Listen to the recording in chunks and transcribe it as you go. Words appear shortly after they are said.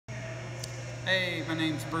Hey, my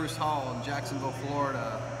name's Bruce Hall in Jacksonville,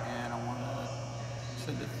 Florida, and I want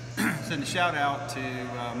to send a shout out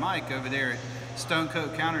to Mike over there at Stone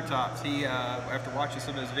Coat Countertops. He, after watching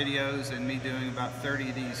some of his videos and me doing about 30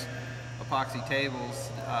 of these epoxy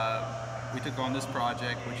tables, we took on this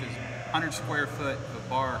project, which is 100 square foot of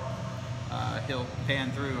bar. He'll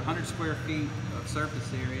pan through 100 square feet of surface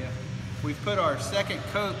area. We've put our second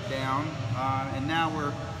coat down, and now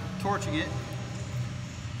we're torching it.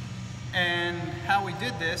 And how we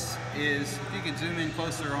did this is, if you could zoom in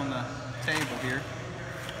closer on the table here,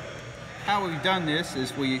 how we've done this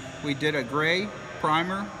is we did a gray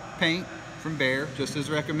primer paint from Behr, just as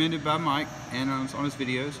recommended by Mike and on his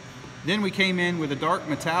videos. Then we came in with a dark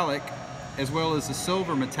metallic as well as a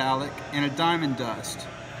silver metallic and a diamond dust.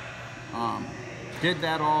 Did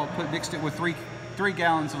that all, mixed it with three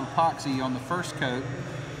gallons of epoxy on the first coat,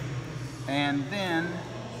 and then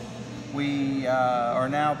we are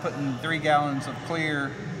now putting 3 gallons of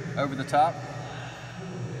clear over the top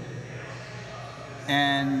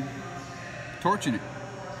and torching it.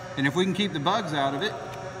 And if we can keep the bugs out of it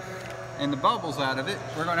and the bubbles out of it,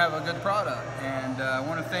 we're going to have a good product. And I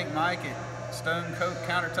want to thank Mike at Stone Coat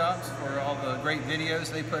Countertops for all the great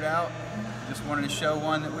videos they put out. Just wanted to show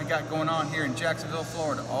one that we got going on here in Jacksonville,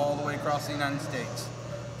 Florida, all the way across the United States.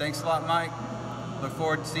 Thanks a lot, Mike. Look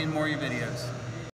forward to seeing more of your videos.